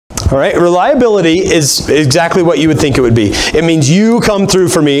All right, reliability is exactly what you would think it would be. It means you come through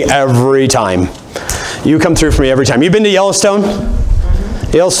for me every time. You come through for me every time. You've been to Yellowstone?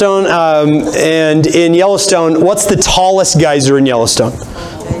 Yellowstone, and in Yellowstone, what's the tallest geyser in Yellowstone?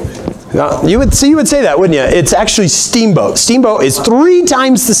 You would say that, wouldn't you? It's actually Steamboat. Steamboat is 3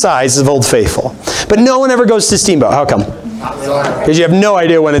 times the size of Old Faithful. But no one ever goes to Steamboat. How come? Because you have no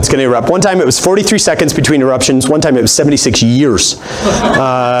idea when it's going to erupt. One time it was 43 seconds between eruptions. One time it was 76 years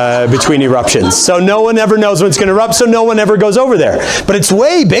between eruptions. So no one ever knows when it's going to erupt, so no one ever goes over there. But it's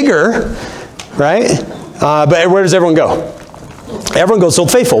way bigger, right? But where does everyone go? Everyone goes to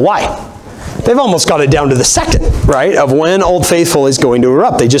Old Faithful. Why? They've almost got it down to the second, right, of when Old Faithful is going to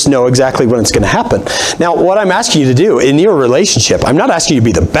erupt. They just know exactly when it's going to happen. Now, what I'm asking you to do in your relationship, I'm not asking you to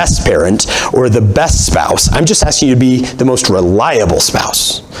be the best parent or the best spouse. I'm just asking you to be the most reliable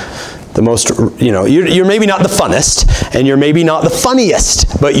spouse. The most, you know, you're maybe not the funnest, and you're maybe not the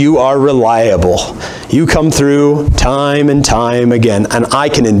funniest, but you are reliable. You come through time and time again, and I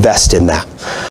can invest in that.